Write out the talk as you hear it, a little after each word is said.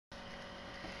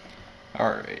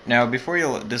Alright, now before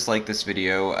you dislike this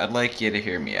video, I'd like you to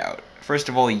hear me out. First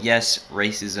of all, yes,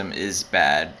 racism is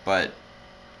bad, but,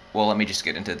 well, let me just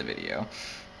get into the video.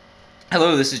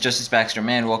 Hello, this is Justice Baxter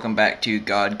Man, welcome back to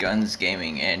God, Guns,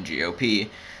 Gaming, and GOP.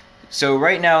 So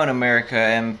right now in America,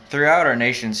 and throughout our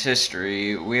nation's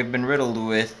history, we have been riddled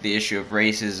with the issue of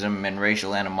racism and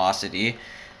racial animosity.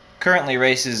 Currently,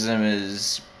 racism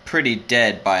is pretty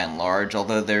dead by and large,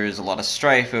 although there is a lot of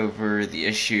strife over the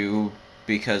issue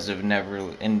because of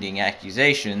never-ending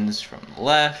accusations from the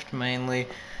left, mainly.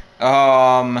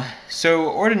 So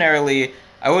ordinarily,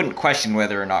 I wouldn't question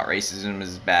whether or not racism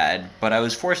is bad, but I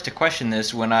was forced to question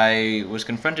this when I was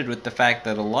confronted with the fact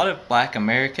that a lot of black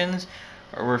Americans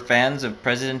were fans of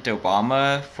President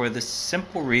Obama for the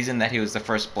simple reason that he was the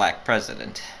first black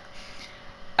president.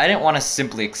 I didn't want to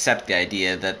simply accept the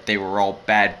idea that they were all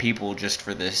bad people just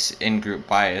for this in-group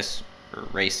bias or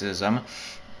racism.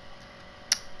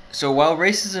 So while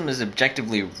racism is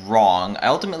objectively wrong, I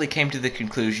ultimately came to the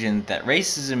conclusion that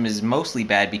racism is mostly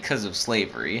bad because of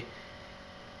slavery.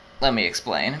 Let me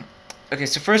explain. Okay,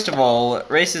 so first of all,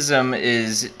 racism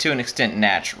is to an extent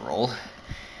natural.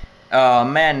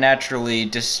 Man naturally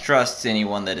distrusts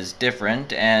anyone that is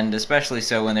different, and especially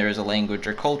so when there is a language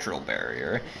or cultural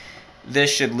barrier.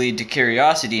 This should lead to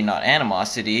curiosity, not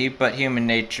animosity, but human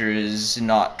nature is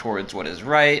not towards what is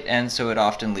right, and so it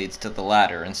often leads to the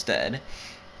latter instead.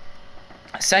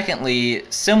 Secondly,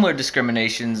 similar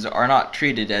discriminations are not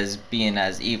treated as being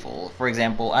as evil. For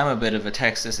example, I'm a bit of a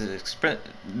Texan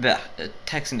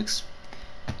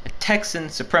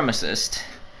supremacist.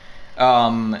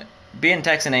 Being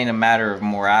Texan ain't a matter of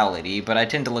morality, but I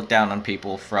tend to look down on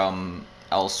people from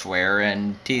elsewhere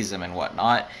and tease them and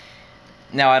whatnot.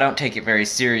 Now, I don't take it very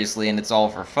seriously and it's all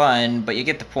for fun, but you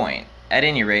get the point. At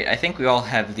any rate, I think we all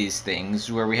have these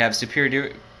things where we have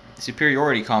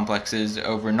superiority complexes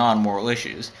over non-moral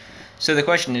issues. So the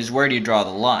question is, where do you draw the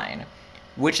line?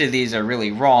 Which of these are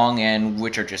really wrong and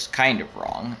which are just kind of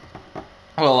wrong?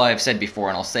 Well, I've said before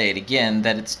and I'll say it again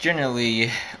that it's generally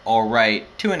alright,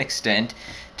 to an extent,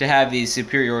 to have these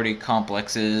superiority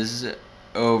complexes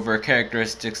over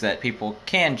characteristics that people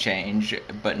can change,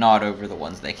 but not over the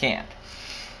ones they can't.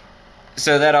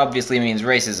 So that obviously means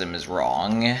racism is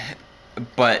wrong,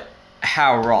 but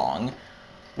how wrong?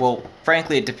 Well,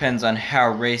 frankly, it depends on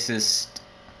how racist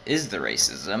is the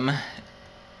racism.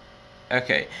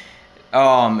 Okay,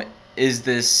 are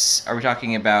we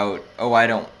talking about, oh, I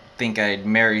don't think I'd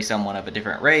marry someone of a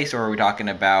different race, or are we talking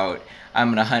about, I'm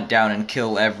gonna hunt down and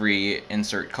kill every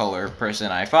insert color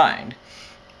person I find?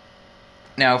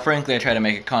 Now, frankly, I try to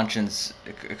make a conscious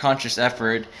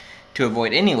effort to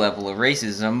avoid any level of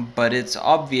racism, but it's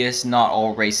obvious not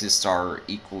all racists are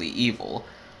equally evil.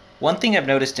 One thing I've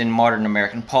noticed in modern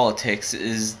American politics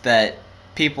is that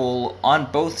people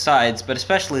on both sides, but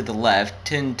especially the left,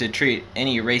 tend to treat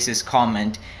any racist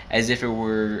comment as if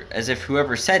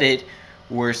whoever said it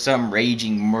were some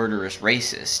raging murderous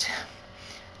racist.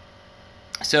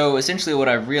 So essentially what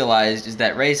I've realized is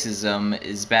that racism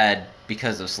is bad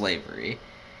because of slavery.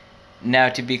 Now,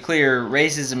 to be clear,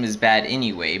 racism is bad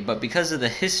anyway, but because of the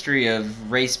history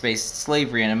of race-based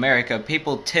slavery in America,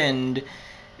 people tend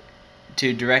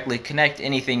to directly connect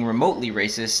anything remotely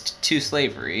racist to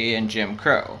slavery and Jim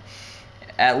Crow,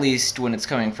 at least when it's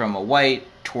coming from a white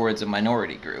towards a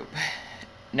minority group.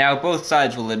 Now, both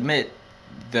sides will admit,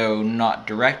 though not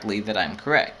directly, that I'm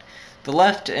correct. The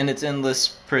left, in its endless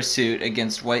pursuit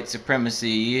against white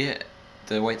supremacy,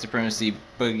 the white supremacy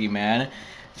boogeyman,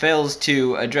 fails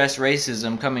to address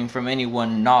racism coming from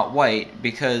anyone not white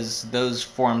because those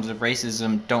forms of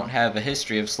racism don't have a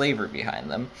history of slavery behind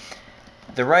them.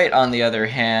 The right, on the other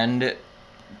hand,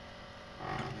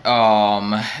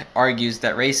 argues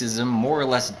that racism more or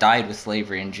less died with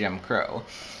slavery and Jim Crow.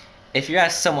 If you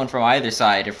ask someone from either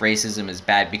side if racism is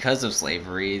bad because of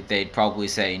slavery, they'd probably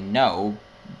say no,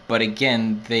 but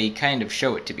again, they kind of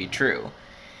show it to be true.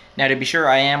 Now, to be sure,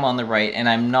 I am on the right, and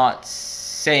I'm not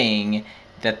saying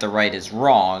that the right is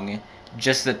wrong,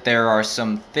 just that there are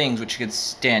some things which could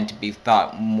stand to be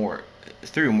thought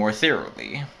through more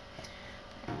thoroughly.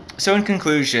 So in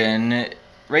conclusion,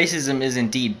 racism is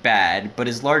indeed bad, but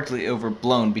is largely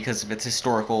overblown because of its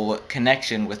historical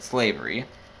connection with slavery.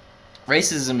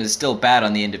 Racism is still bad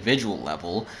on the individual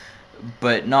level,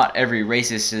 but not every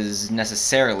racist is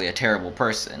necessarily a terrible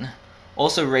person.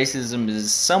 Also, racism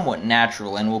is somewhat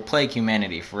natural and will plague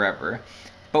humanity forever.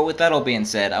 But with that all being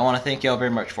said, I want to thank you all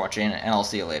very much for watching, and I'll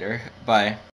see you later. Bye.